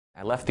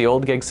I left the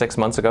old gig 6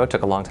 months ago,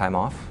 took a long time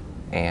off,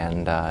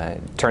 and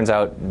turns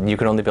out you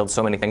can only build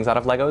so many things out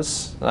of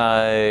Legos.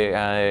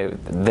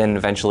 Then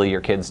eventually your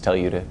kids tell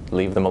you to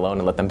leave them alone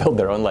and let them build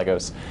their own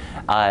Legos.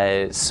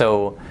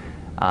 So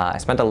I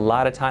spent a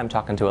lot of time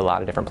talking to a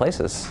lot of different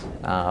places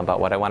about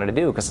what I wanted to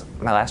do, because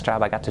my last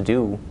job I got to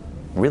do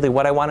really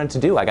what I wanted to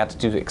do. I got to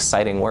do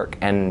exciting work.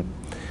 And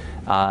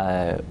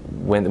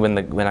when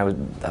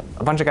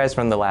a bunch of guys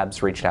from the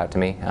labs reached out to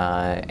me,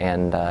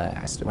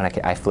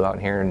 I flew out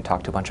here and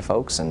talked to a bunch of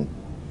folks, and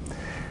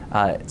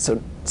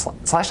so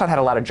Slashdot had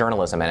a lot of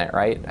journalism in it,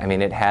 right? I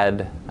mean, it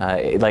had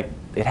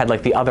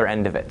like the other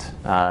end of it,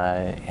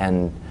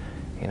 and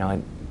you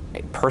know,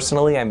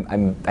 personally,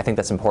 I think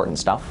that's important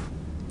stuff,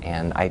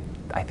 and I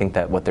think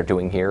that what they're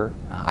doing here,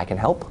 I can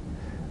help,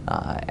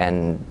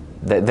 and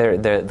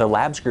the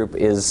labs group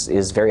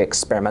is very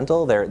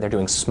experimental. They're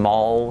doing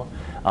small,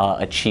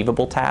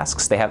 achievable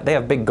tasks. They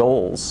have big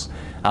goals,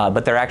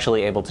 but they're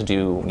actually able to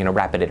do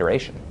rapid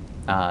iteration.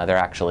 They're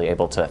actually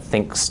able to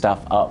think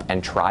stuff up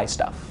and try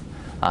stuff,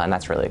 and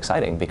that's really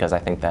exciting, because I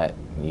think that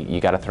you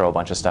got to throw a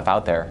bunch of stuff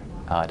out there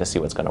to see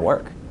what's going to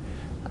work.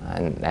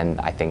 And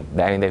I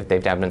mean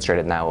they've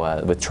demonstrated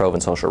now with Trove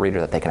and Social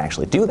Reader that they can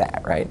actually do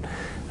that, right?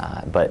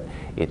 But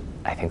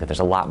I think that there's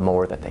a lot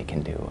more that they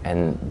can do,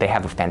 and they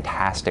have a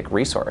fantastic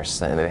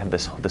resource. And they have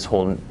this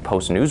whole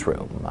post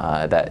newsroom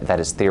that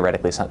is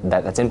theoretically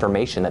that's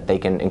information that they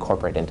can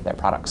incorporate into their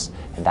products,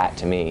 and that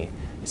to me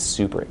is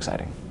super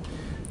exciting.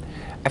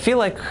 I feel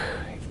like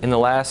in the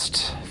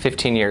last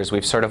 15 years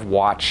we've sort of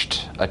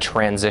watched a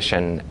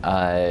transition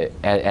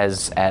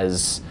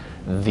as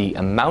the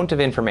amount of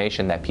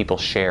information that people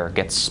share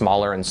gets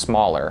smaller and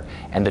smaller,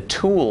 and the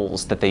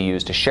tools that they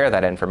use to share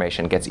that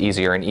information gets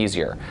easier and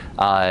easier.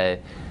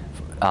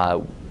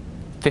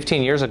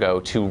 15 years ago,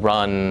 to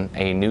run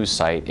a news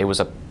site, it was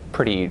a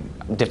pretty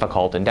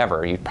difficult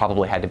endeavor. You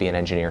probably had to be an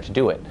engineer to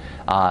do it.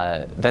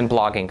 Then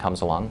blogging comes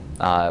along,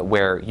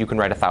 where you can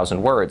write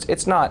 1,000 words.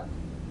 It's not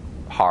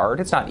hard,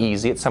 it's not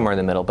easy, it's somewhere in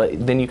the middle,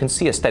 but then you can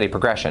see a steady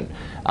progression.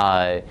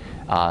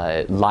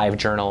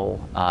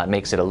 LiveJournal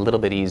makes it a little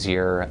bit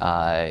easier.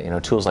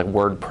 Tools like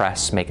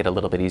WordPress make it a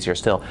little bit easier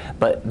still.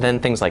 But then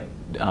things like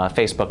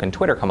Facebook and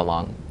Twitter come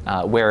along,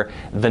 where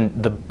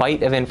the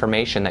byte of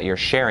information that you're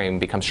sharing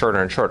becomes shorter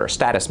and shorter.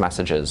 Status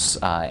messages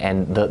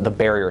and the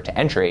barrier to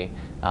entry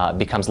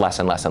becomes less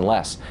and less and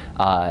less.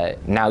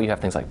 Now you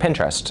have things like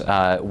Pinterest,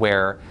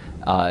 where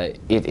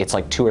it's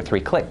like 2 or 3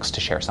 clicks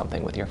to share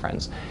something with your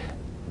friends.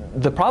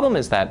 The problem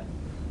is that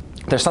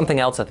there's something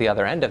else at the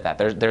other end of that.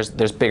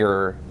 There's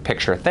bigger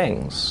picture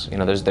things.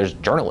 There's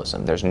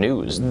journalism, there's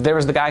news. There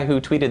was the guy who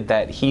tweeted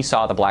that he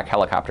saw the black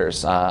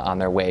helicopters on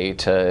their way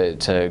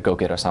to go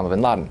get Osama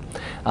bin Laden.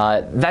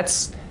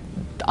 That's,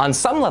 on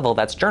some level,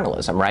 that's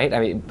journalism, right? I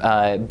mean,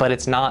 but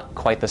it's not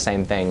quite the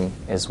same thing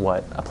as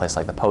what a place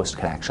like the Post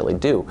can actually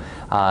do.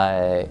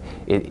 I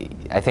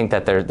think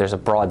that there's a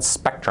broad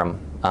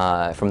spectrum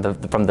from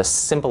the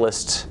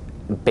simplest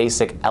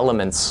basic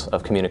elements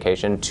of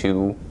communication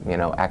to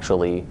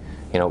actually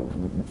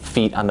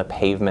feet on the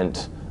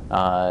pavement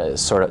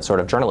sort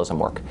of journalism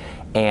work,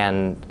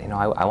 and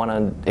I want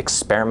to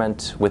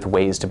experiment with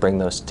ways to bring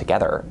those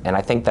together, and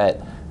I think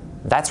that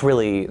that's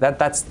really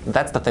that's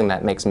the thing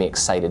that makes me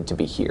excited to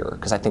be here,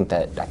 because I think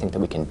that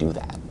we can do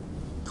that.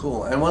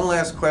 Cool. And one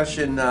last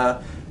question: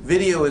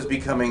 video is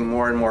becoming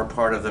more and more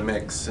part of the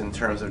mix in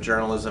terms of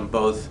journalism,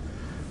 both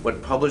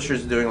what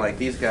publishers are doing, like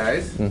these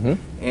guys, mm-hmm.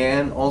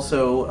 and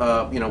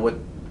also what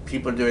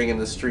people are doing in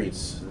the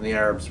streets in the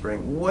Arab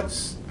Spring.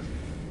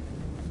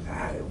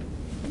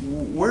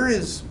 Where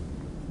is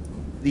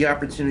the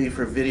opportunity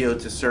for video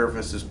to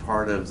surface as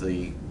part of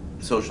the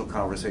social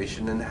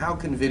conversation, and how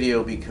can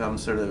video become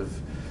sort of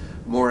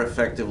more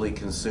effectively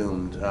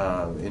consumed,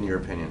 in your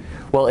opinion?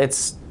 Well,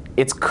 it's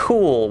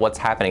cool what's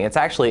happening.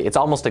 It's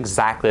almost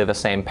exactly the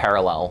same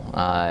parallel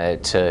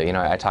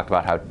to, I talked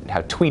about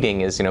how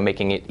tweeting is,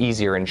 making it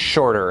easier and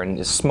shorter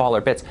and smaller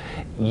bits.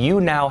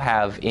 You now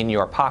have in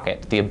your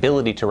pocket the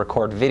ability to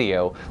record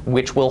video,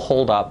 which will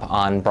hold up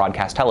on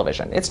broadcast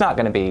television. It's not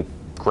going to be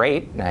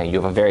great.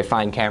 You have a very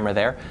fine camera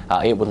there.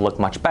 It would look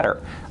much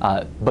better.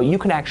 But you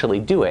can actually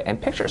do it,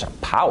 and pictures are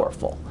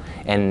powerful.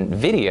 And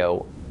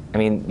video, I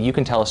mean, you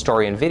can tell a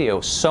story in video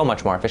so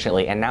much more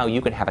efficiently, and now you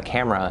can have a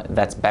camera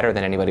that's better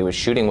than anybody was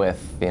shooting with,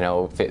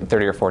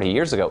 30 or 40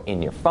 years ago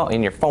in your phone,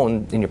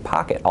 in your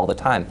pocket all the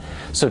time.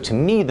 So to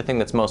me, the thing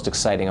that's most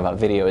exciting about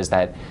video is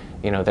that,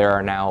 there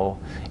are now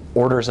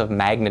orders of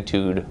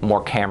magnitude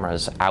more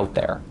cameras out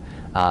there,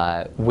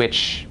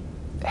 which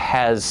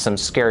has some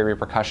scary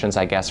repercussions,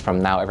 I guess,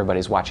 from now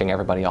everybody's watching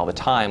everybody all the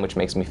time, which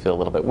makes me feel a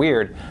little bit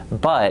weird.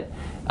 But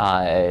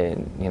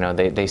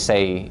they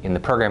say in the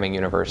programming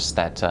universe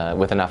that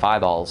with enough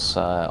eyeballs,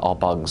 all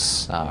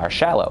bugs are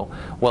shallow.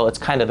 Well, it's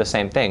kind of the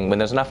same thing. When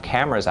there's enough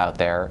cameras out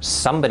there,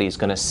 somebody's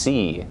going to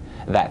see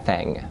that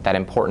thing, that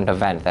important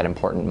event, that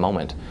important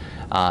moment,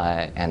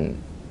 and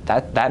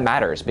that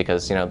matters,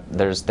 because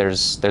there's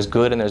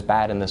good and there's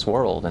bad in this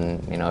world,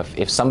 and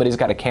if somebody's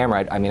got a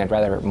camera, I mean, I'd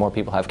rather more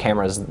people have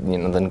cameras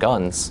than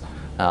guns.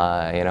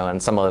 You know,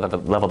 and some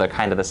level they're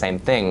kind of the same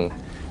thing.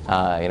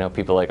 You know,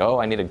 people are like, oh,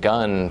 I need a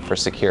gun for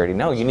security.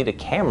 No, you need a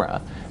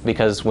camera,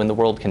 because when the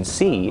world can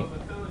see, you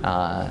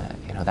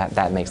know,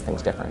 that makes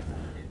things different.